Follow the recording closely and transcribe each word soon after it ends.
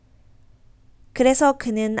그래서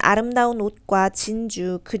그는 아름다운 옷과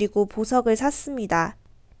진주 그리고 보석을 샀습니다.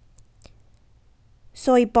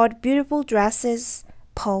 So he bought beautiful dresses,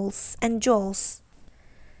 pearls, and jewels.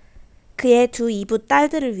 그의 두 이부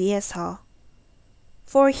딸들을 위해서.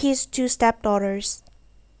 For his two stepdaughters.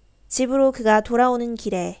 집으로 그가 돌아오는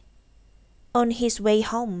길에. On his way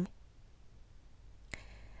home.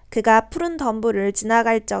 그가 푸른 덤불을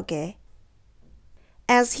지나갈 적에.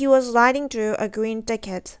 As he was riding through a green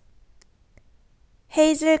thicket.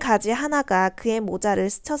 헤이즐 가지 하나가 그의 모자를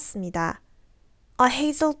스쳤습니다. A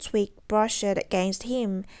hazel twig brushed against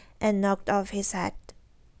him and knocked off his hat.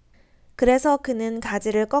 그래서 그는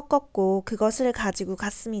가지를 꺾었고 그것을 가지고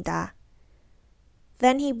갔습니다.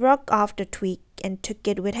 Then he broke off the twig and took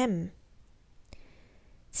it with him.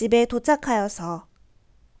 집에 도착하여서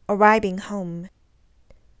arriving home.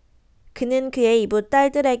 그는 그의 이부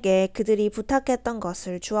딸들에게 그들이 부탁했던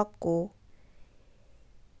것을 주었고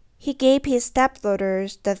He gave his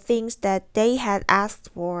stepdaughters the things that they had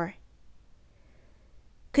asked for.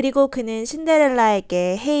 그리고 그는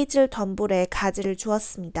신데렐라에게 헤이즐 덤불의 가지를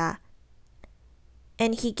주었습니다.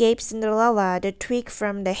 And he gave Cinderella the twig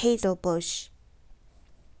from the hazel bush.